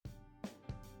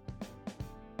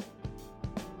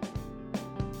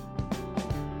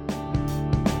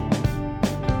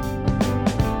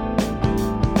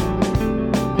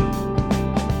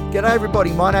G'day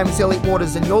everybody, my name is Elliot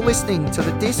Waters and you're listening to the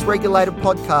Dysregulated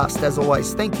Podcast. As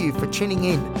always, thank you for tuning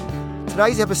in.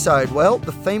 Today's episode, well,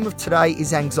 the theme of today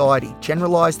is anxiety.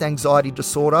 Generalised anxiety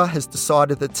disorder has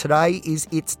decided that today is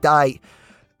its day,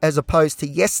 as opposed to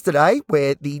yesterday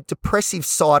where the depressive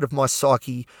side of my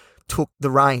psyche took the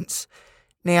reins.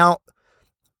 Now,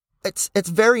 it's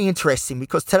very interesting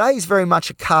because today is very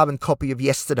much a carbon copy of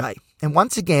yesterday. And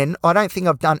once again, I don't think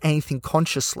I've done anything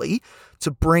consciously to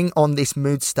bring on this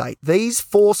mood state. These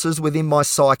forces within my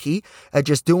psyche are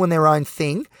just doing their own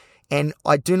thing, and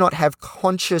I do not have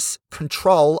conscious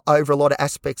control over a lot of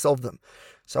aspects of them.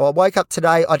 So I woke up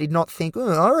today, I did not think,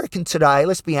 I reckon today,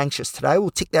 let's be anxious today, we'll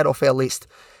tick that off our list.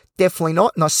 Definitely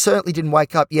not, and I certainly didn't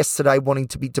wake up yesterday wanting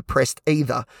to be depressed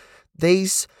either.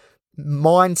 These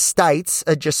mind states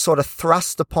are just sort of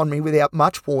thrust upon me without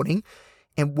much warning,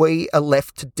 and we are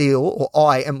left to deal, or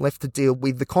I am left to deal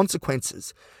with the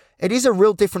consequences. It is a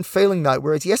real different feeling though,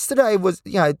 whereas yesterday was,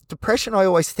 depression I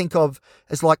always think of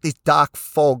as like this dark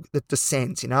fog that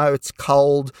descends, it's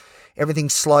cold, everything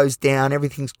slows down,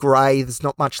 everything's grey, there's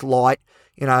not much light,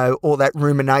 all that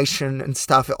rumination and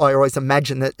stuff. I always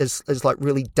imagine that as like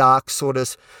really dark, sort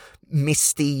of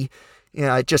misty,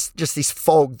 just this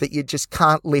fog that you just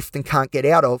can't lift and can't get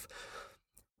out of.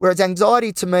 Whereas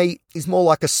anxiety to me is more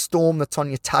like a storm that's on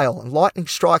your tail and lightning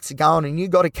strikes are going and you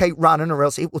got to keep running or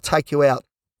else it will take you out.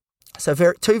 So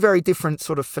two very different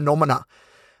sort of phenomena.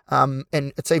 And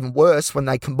it's even worse when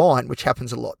they combine, which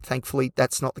happens a lot. Thankfully,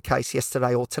 that's not the case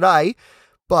yesterday or today.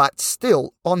 But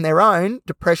still, on their own,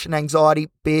 depression, anxiety,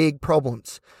 big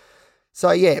problems.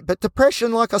 So yeah, but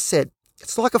depression, like I said,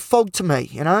 it's like a fog to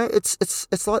me,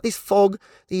 It's like this fog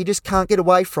that you just can't get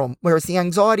away from, whereas the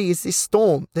anxiety is this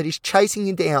storm that is chasing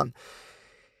you down.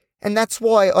 And that's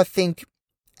why I think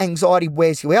anxiety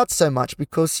wears you out so much,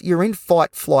 because you're in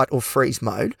fight, flight, or freeze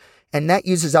mode, and that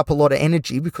uses up a lot of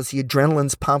energy because the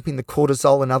adrenaline's pumping the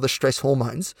cortisol and other stress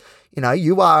hormones.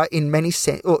 You are in many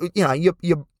sense,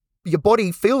 your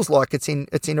body feels like it's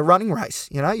in a running race.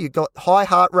 You've got high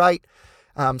heart rate,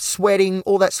 sweating,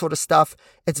 all that sort of stuff.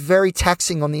 It's very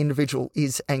taxing on the individual,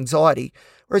 is anxiety.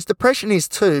 Whereas depression is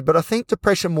too, but I think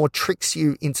depression more tricks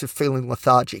you into feeling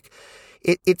lethargic.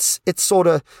 It's sort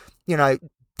of,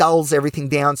 dulls everything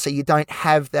down so you don't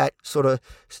have that sort of,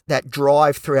 that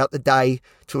drive throughout the day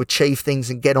to achieve things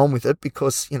and get on with it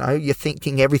because, you're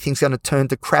thinking everything's going to turn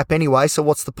to crap anyway, so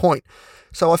what's the point?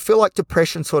 So I feel like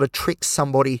depression sort of tricks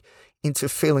somebody into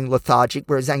feeling lethargic,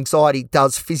 whereas anxiety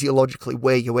does physiologically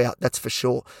wear you out, that's for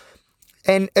sure.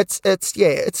 And it's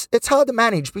hard to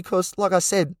manage because, like I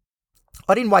said,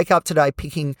 I didn't wake up today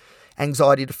picking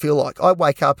anxiety to feel like. I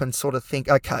wake up and sort of think,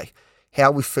 okay, how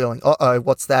are we feeling?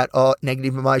 What's that?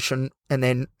 Negative emotion. And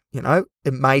then,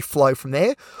 it may flow from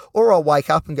there. Or I'll wake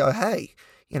up and go, hey,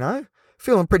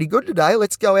 feeling pretty good today.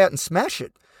 Let's go out and smash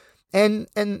it. And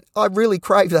I really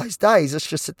crave those days. It's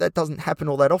just that doesn't happen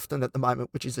all that often at the moment,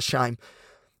 which is a shame.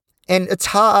 And it's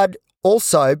hard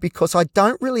also because I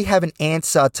don't really have an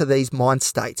answer to these mind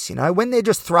states. When they're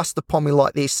just thrust upon me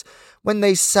like this, when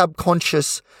these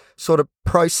subconscious sort of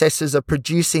processes are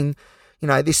producing,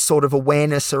 this sort of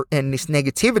awareness and this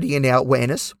negativity in our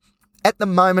awareness, at the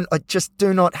moment, I just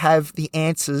do not have the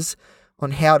answers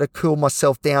on how to cool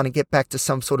myself down and get back to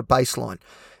some sort of baseline.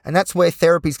 And that's where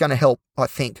therapy is going to help, I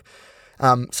think.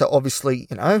 So obviously,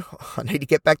 I need to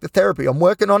get back to therapy. I'm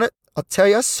working on it. I'll tell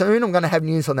you soon, I'm going to have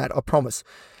news on that, I promise.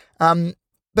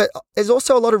 But there's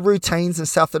also a lot of routines and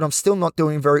stuff that I'm still not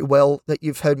doing very well that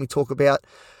you've heard me talk about.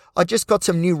 I just got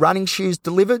some new running shoes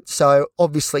delivered. So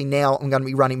obviously now I'm going to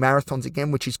be running marathons again,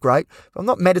 which is great. But I'm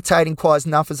not meditating quite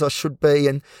enough as I should be.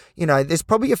 And, there's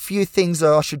probably a few things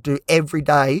that I should do every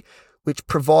day which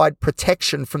provide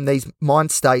protection from these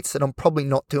mind states that I'm probably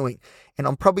not doing. And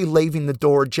I'm probably leaving the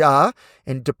door ajar,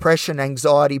 and depression,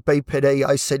 anxiety, BPD,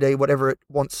 OCD, whatever it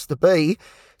wants to be,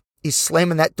 is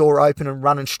slamming that door open and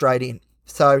running straight in.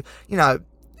 So,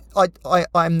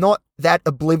 I'm not that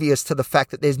oblivious to the fact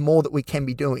that there's more that we can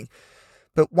be doing.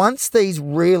 But once these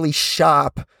really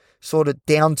sharp sort of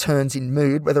downturns in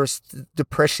mood, whether it's the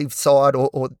depressive side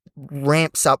or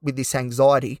ramps up with this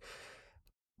anxiety,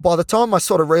 by the time I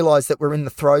sort of realise that we're in the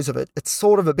throes of it, it's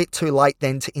sort of a bit too late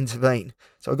then to intervene.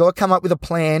 So I've got to come up with a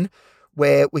plan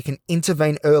where we can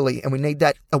intervene early, and we need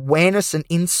that awareness and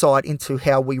insight into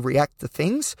how we react to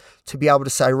things to be able to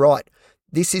say, right,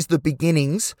 this is the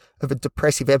beginnings of a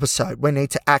depressive episode. We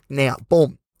need to act now.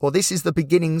 Boom. Or this is the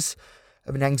beginnings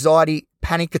of an anxiety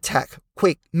panic attack.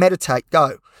 Quick, meditate,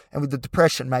 go. And with the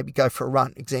depression, maybe go for a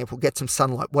run. Example, get some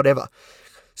sunlight, whatever.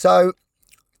 So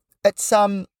it's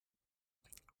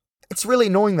really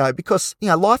annoying though, because,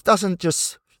 life doesn't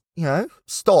just,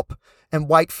 stop and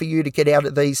wait for you to get out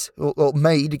of these, or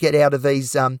me to get out of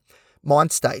these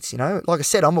mind states. Like I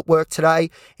said, I'm at work today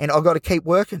and I've got to keep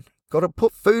working. Got to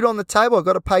put food on the table. I've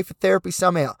got to pay for therapy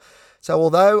somehow. So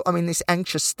although I'm in this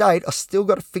anxious state, I still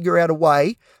got to figure out a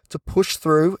way to push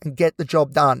through and get the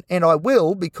job done. And I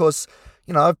will, because,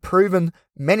 I've proven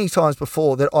many times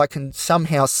before that I can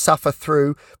somehow suffer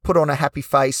through, put on a happy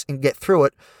face and get through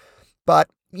it. But,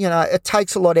 it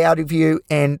takes a lot out of you,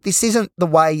 and this isn't the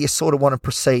way you sort of want to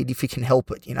proceed if you can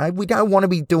help it. We don't want to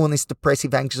be doing this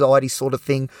depressive anxiety sort of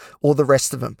thing or the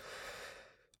rest of them.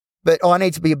 But I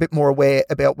need to be a bit more aware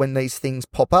about when these things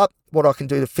pop up, what I can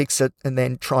do to fix it, and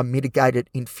then try and mitigate it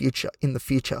in the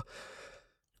future.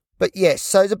 But yes,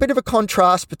 so there's a bit of a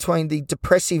contrast between the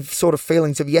depressive sort of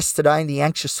feelings of yesterday and the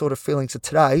anxious sort of feelings of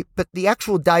today. But the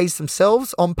actual days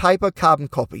themselves, on paper, carbon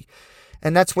copy.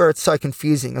 And that's where it's so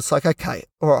confusing. It's like, okay,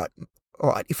 all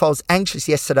right. If I was anxious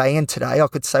yesterday and today, I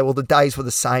could say, well, the days were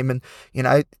the same and,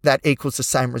 that equals the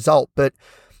same result. But,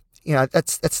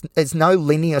 there's no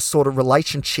linear sort of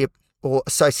relationship or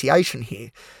association here.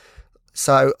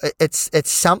 So it's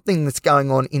something that's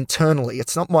going on internally.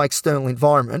 It's not my external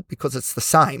environment, because it's the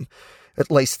same,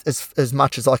 at least as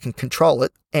much as I can control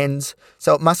it. And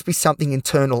so it must be something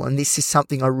internal. And this is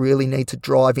something I really need to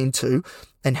drive into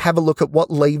and have a look at what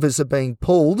levers are being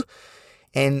pulled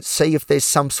and see if there's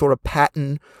some sort of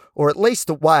pattern, or at least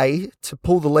a way to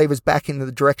pull the levers back into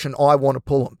the direction I want to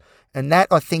pull them. And that,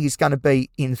 I think, is going to be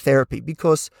in therapy,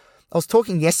 because I was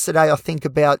talking yesterday, I think,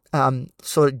 about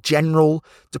sort of general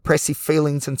depressive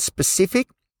feelings and specific.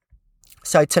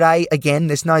 So today, again,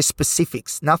 there's no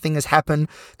specifics. Nothing has happened.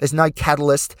 There's no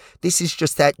catalyst. This is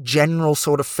just that general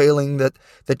sort of feeling that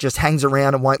just hangs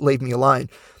around and won't leave me alone.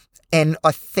 And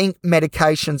I think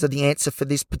medications are the answer for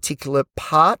this particular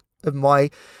part of my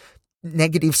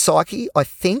negative psyche, I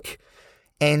think.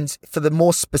 And for the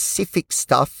more specific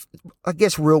stuff, I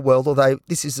guess real world, although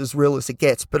this is as real as it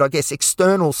gets, but I guess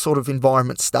external sort of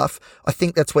environment stuff, I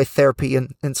think that's where therapy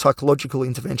and psychological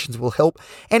interventions will help.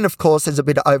 And of course, there's a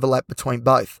bit of overlap between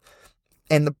both.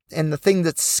 And the thing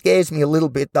that scares me a little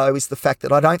bit, though, is the fact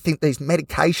that I don't think these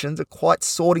medications are quite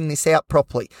sorting this out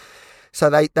properly. So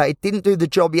they didn't do the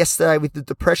job yesterday with the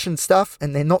depression stuff,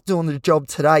 and they're not doing the job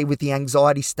today with the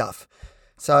anxiety stuff.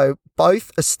 So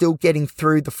both are still getting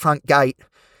through the front gate,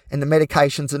 and the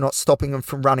medications are not stopping them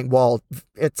from running wild.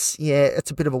 It's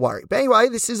a bit of a worry. But anyway,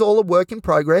 this is all a work in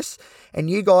progress, and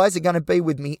you guys are going to be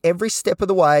with me every step of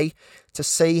the way to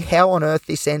see how on earth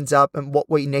this ends up and what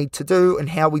we need to do and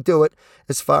how we do it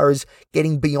as far as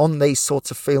getting beyond these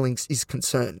sorts of feelings is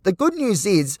concerned. The good news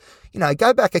is,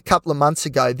 go back a couple of months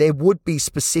ago, there would be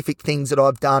specific things that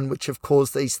I've done which have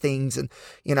caused these things, and,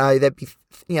 there'd be,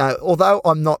 although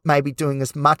I'm not maybe doing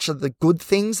as much of the good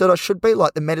things that I should be,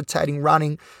 like the meditating,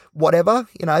 running, whatever,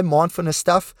 mindfulness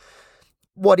stuff.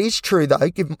 What is true, though,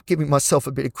 giving myself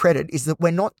a bit of credit, is that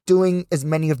we're not doing as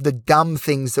many of the dumb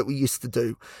things that we used to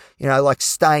do, like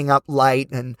staying up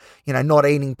late and, not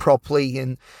eating properly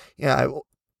and,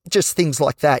 just things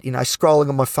like that, scrolling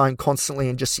on my phone constantly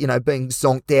and just, being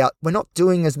zonked out. We're not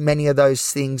doing as many of those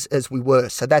things as we were.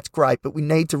 So that's great, but we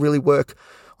need to really work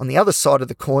on the other side of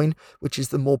the coin, which is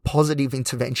the more positive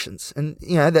interventions. And,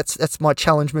 that's my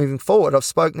challenge moving forward. I've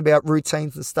spoken about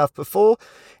routines and stuff before.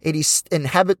 It is in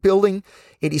habit building.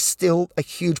 It is still a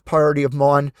huge priority of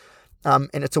mine. And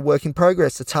it's a work in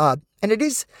progress. It's hard. And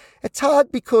it's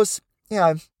hard because,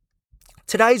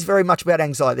 today's very much about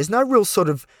anxiety. There's no real sort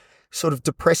of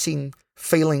depressing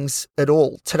feelings at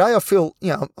all. Today I feel,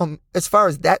 as far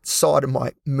as that side of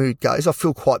my mood goes, I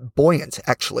feel quite buoyant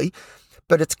actually,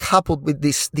 but it's coupled with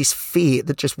this fear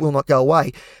that just will not go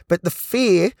away. But the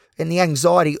fear and the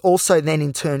anxiety also then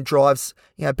in turn drives,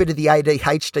 a bit of the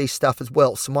ADHD stuff as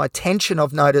well. So my attention,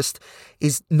 I've noticed,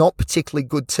 is not particularly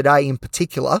good today in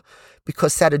particular,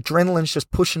 because that adrenaline's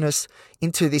just pushing us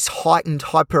into this heightened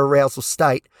hyperarousal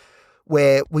state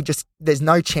where there's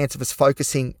no chance of us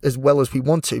focusing as well as we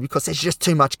want to, because there's just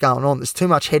too much going on. There's too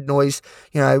much head noise,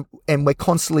 and we're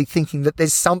constantly thinking that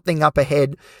there's something up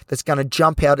ahead that's going to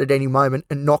jump out at any moment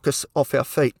and knock us off our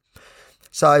feet.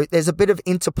 So there's a bit of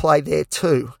interplay there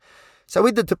too. So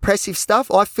with the depressive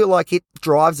stuff, I feel like it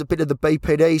drives a bit of the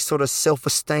BPD sort of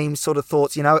self-esteem sort of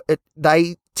thoughts.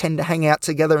 They tend to hang out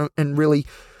together and really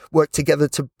work together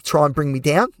to try and bring me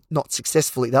down. Not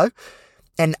successfully though.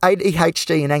 And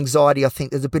ADHD and anxiety, I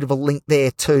think there's a bit of a link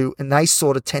there too, and they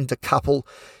sort of tend to couple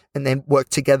and then work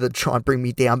together to try and bring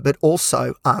me down, but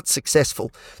also aren't successful.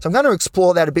 So I'm going to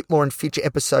explore that a bit more in future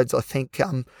episodes, I think,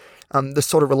 the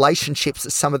sort of relationships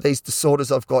that some of these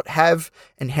disorders I've got have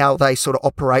and how they sort of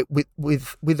operate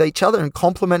with each other and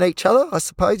complement each other, I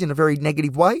suppose, in a very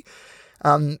negative way.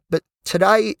 But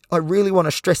today I really want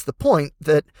to stress the point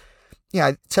that,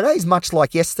 today's much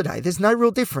like yesterday. There's no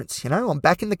real difference. I'm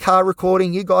back in the car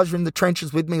recording. You guys are in the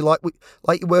trenches with me like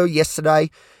you were yesterday.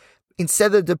 Instead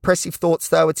of the depressive thoughts,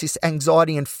 though, it's this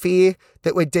anxiety and fear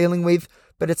that we're dealing with.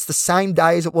 But it's the same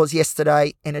day as it was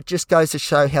yesterday, and it just goes to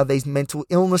show how these mental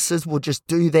illnesses will just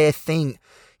do their thing.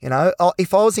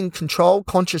 If I was in control,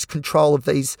 conscious control of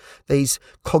these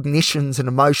cognitions and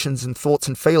emotions and thoughts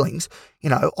and feelings,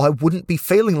 I wouldn't be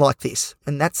feeling like this.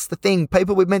 And that's the thing.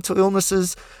 People with mental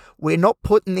illnesses, we're not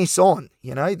putting this on.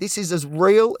 This is as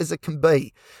real as it can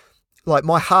be. Like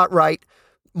my heart rate,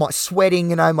 my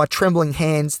sweating, my trembling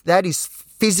hands, that is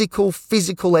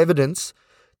physical evidence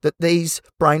that these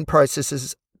brain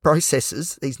processes,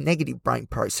 these negative brain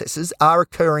processes are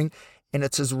occurring, and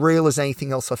it's as real as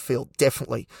anything else I feel,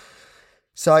 definitely.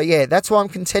 So yeah, that's what I'm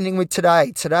contending with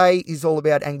today. Today is all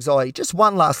about anxiety. Just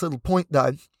one last little point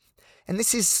though, and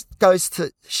this goes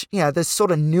to, there's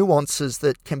sort of nuances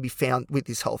that can be found with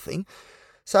this whole thing.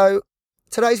 So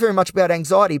today's very much about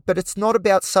anxiety, but it's not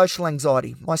about social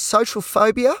anxiety. My social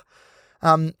phobia,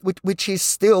 which is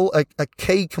still a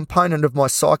key component of my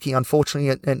psyche,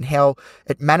 unfortunately, and how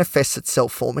it manifests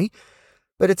itself for me.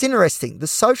 But it's interesting. The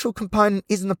social component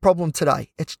isn't the problem today.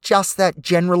 It's just that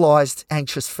generalized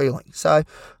anxious feeling. So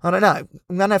I don't know.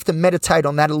 I'm going to have to meditate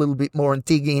on that a little bit more and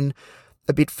dig in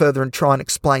a bit further and try and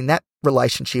explain that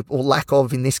relationship, or lack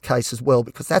of in this case as well,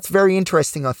 because that's very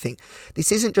interesting, I think.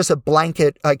 This isn't just a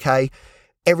blanket, okay,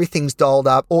 everything's dialed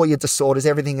up, all your disorders,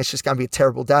 everything is just going to be a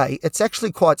terrible day. It's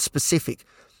actually quite specific.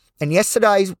 And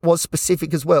yesterday's was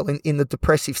specific as well in the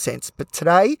depressive sense. But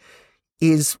today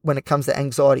is when it comes to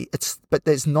anxiety. But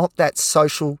there's not that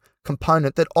social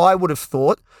component that I would have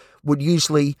thought would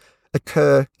usually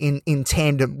occur in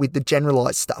tandem with the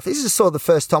generalized stuff. This is sort of the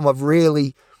first time I've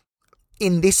really,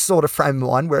 in this sort of frame of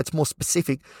mind where it's more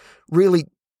specific, really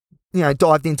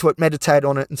dived into it, meditated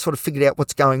on it, and sort of figured out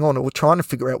what's going on, or trying to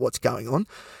figure out what's going on,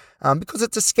 because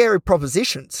it's a scary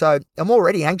proposition. So I'm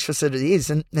already anxious as it is,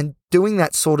 and doing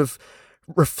that sort of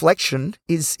reflection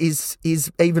is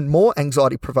even more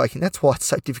anxiety provoking. That's why it's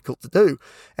so difficult to do,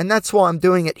 and that's why I'm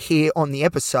doing it here on the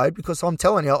episode, because I'm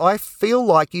telling you, I feel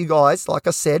like you guys, like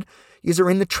I said, yous are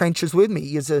in the trenches with me.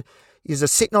 Yous are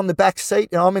sitting on the back seat,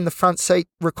 and I'm in the front seat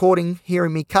recording here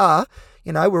in my car.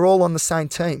 We're all on the same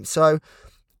team. So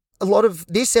a lot of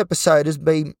this episode has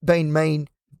been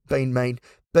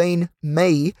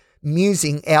me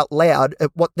musing out loud at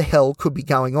what the hell could be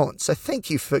going on. So thank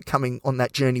you for coming on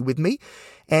that journey with me.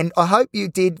 And I hope you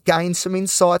did gain some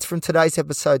insights from today's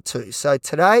episode too. So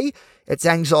today it's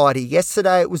anxiety.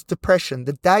 Yesterday it was depression.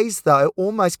 The days, though,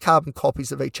 almost carbon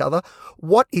copies of each other.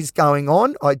 What is going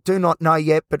on? I do not know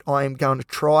yet, but I am going to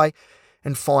try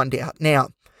and find out. Now,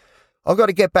 I've got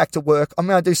to get back to work. I'm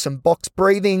going to do some box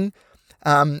breathing.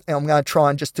 And I'm going to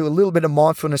try and just do a little bit of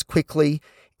mindfulness quickly,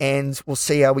 and we'll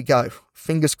see how we go.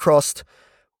 Fingers crossed,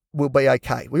 we'll be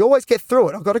okay. We always get through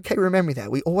it. I've got to keep remembering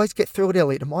that. We always get through it,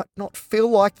 Elliot. It might not feel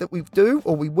like that we do,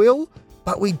 or we will,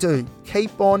 but we do.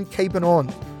 Keep on keeping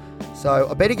on. So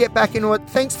I better get back into it.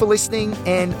 Thanks for listening,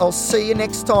 and I'll see you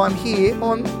next time here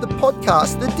on the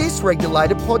podcast, the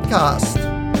Dysregulated Podcast.